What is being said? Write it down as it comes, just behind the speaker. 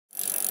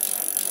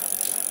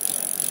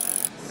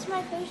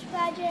my first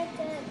project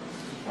and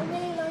I'm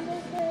getting lumber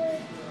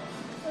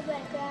for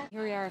bike rack.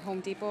 Here we are at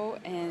Home Depot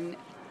and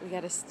we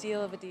got a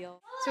steal of a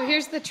deal. So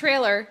here's the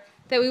trailer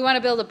that we want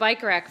to build a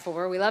bike rack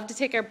for. We love to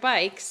take our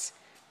bikes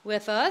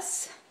with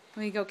us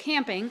when we go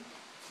camping.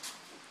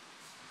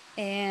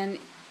 And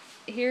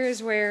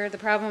here's where the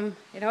problem,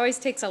 it always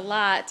takes a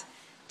lot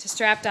to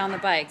strap down the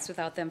bikes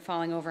without them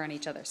falling over on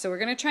each other. So we're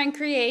going to try and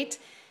create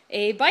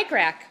a bike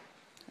rack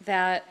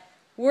that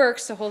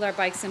works to hold our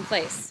bikes in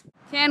place.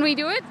 Can we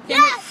do it?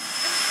 Yes!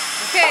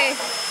 Okay,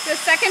 the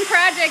second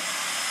project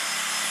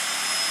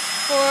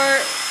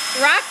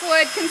for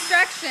Rockwood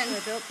Construction. So I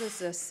built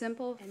this a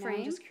simple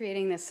frame. I'm just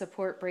creating this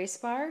support brace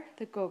bar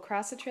that go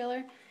across the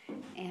trailer,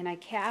 and I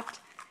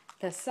capped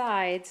the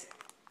sides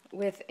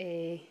with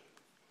a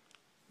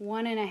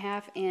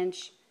 1.5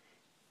 inch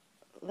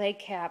leg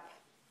cap.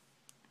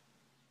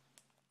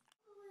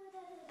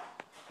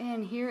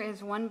 And here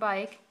is one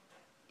bike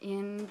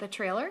in the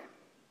trailer.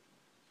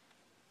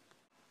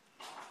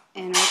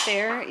 And right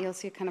there, you'll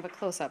see kind of a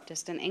close-up,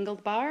 just an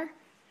angled bar,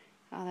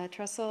 that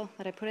trestle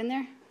that I put in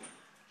there.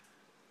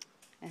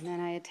 And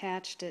then I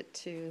attached it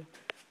to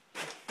the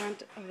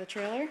front of the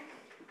trailer.